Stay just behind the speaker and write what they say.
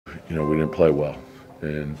we didn't play well,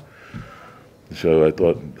 and so I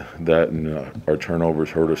thought that and our turnovers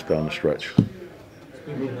hurt us down the stretch.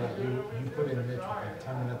 Speaking of that, you put in Mitch with like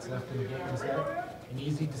 10 minutes left in the game. Is that an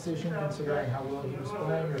easy decision considering how well he was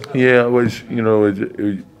playing? Or is that Yeah, it was.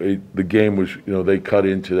 The game was. They cut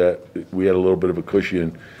into that. We had a little bit of a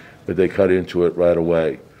cushion, but they cut into it right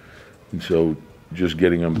away, and so just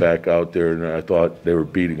getting them back out there, and I thought they were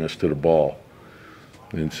beating us to the ball,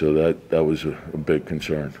 and so that was a big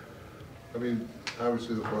concern. I mean,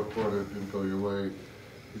 obviously the fourth quarter didn't go your way.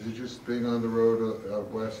 Is it just being on the road out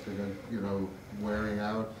west and wearing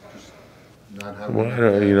out, just not having?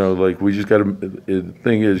 Well, like we just got to. The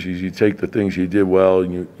thing is, you take the things you did well,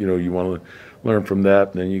 and you want to learn from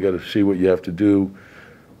that, and then you got to see what you have to do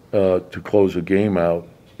to close a game out.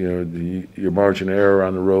 Your margin of error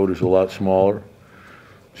on the road is a lot smaller,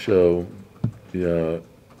 so yeah,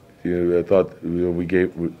 I thought we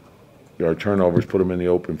gave our turnovers, put them in the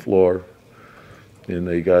open floor, and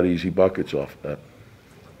they got easy buckets off that.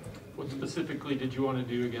 What specifically did you want to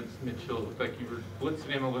do against Mitchell? It looked like you were blitzing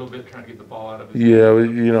him a little bit, trying to get the ball out of his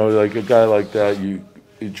hand. Yeah, like a guy like that, you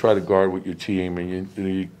try to guard with your team, and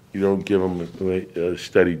you don't give him a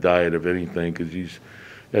steady diet of anything because he's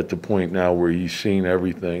at the point now where he's seen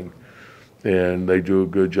everything, and they do a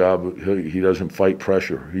good job. He doesn't fight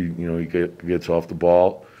pressure. He gets off the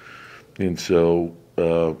ball, and so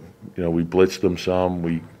we blitzed them some.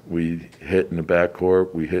 We hit in the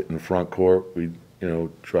backcourt. We hit in the front court. We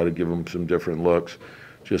try to give him some different looks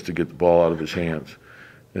just to get the ball out of his hands.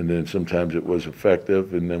 And then sometimes it was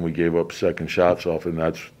effective, and then we gave up second shots off, and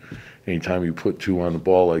that's anytime you put two on the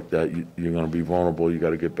ball like that, you're going to be vulnerable. You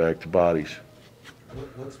got to get back to bodies.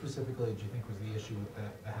 What specifically do you think was the issue with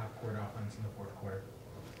the half-court offense in the fourth quarter?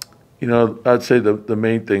 I'd say the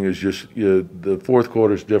main thing is just the fourth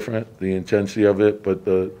quarter is different, the intensity of it, but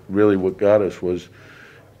really what got us was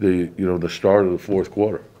the start of the fourth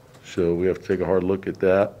quarter. So we have to take a hard look at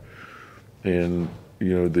that. And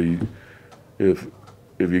if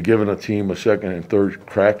you're giving a team a second and third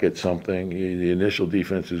crack at something, the initial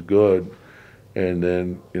defense is good, and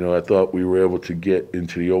then I thought we were able to get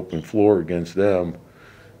into the open floor against them,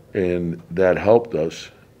 and that helped us.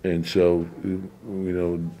 And so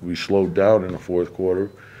we slowed down in the fourth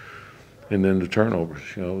quarter, and then the turnovers.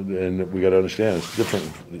 And we got to understand it's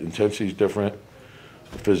different. The intensity is different.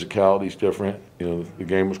 The physicality is different. The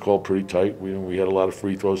game was called pretty tight. We had a lot of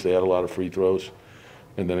free throws. They had a lot of free throws,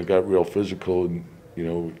 and then it got real physical. And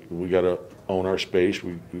we got to own our space.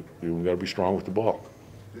 We got to be strong with the ball.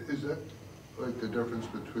 Is that like the difference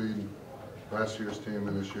between last year's team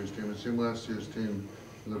and this year's team? It seemed last year's team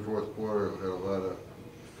in the fourth quarter had a lot of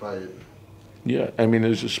fight. Yeah, I mean,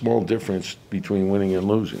 there's a small difference between winning and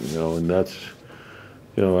losing. And that's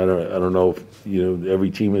I don't know if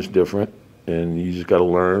every team is different. And you just got to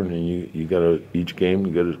learn, and you got to each game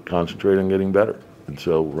you got to concentrate on getting better. And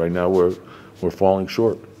so right now we're falling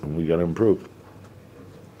short, and we got to improve.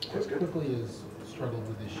 As quickly as struggled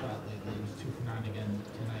with his shot lately, he was 2 for 9 again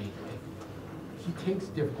tonight. He takes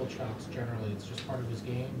difficult shots generally; it's just part of his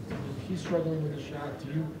game. He's struggling with his shot.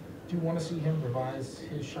 Do you want to see him revise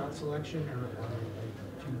his shot selection, or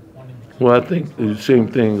do you want him to keep? Well, I think the same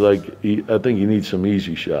thing. Like I think he needs some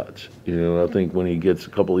easy shots. I think when he gets a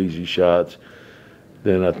couple easy shots,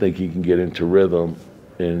 then I think he can get into rhythm.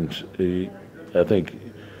 And I think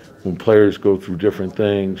when players go through different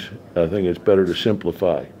things, I think it's better to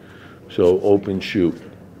simplify. So open, shoot,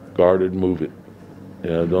 guarded, move it.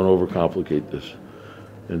 Don't overcomplicate this.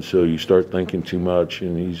 And so you start thinking too much,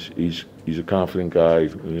 and he's a confident guy.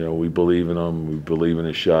 We believe in him. We believe in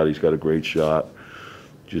his shot. He's got a great shot.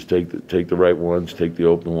 Just take the right ones, take the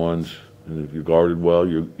open ones, and if you're guarded well,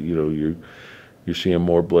 you're seeing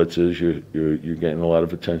more blitzes. You're getting a lot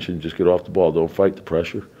of attention. Just get off the ball. Don't fight the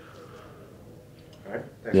pressure. All right.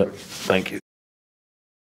 Thanks. Yep. Thank you.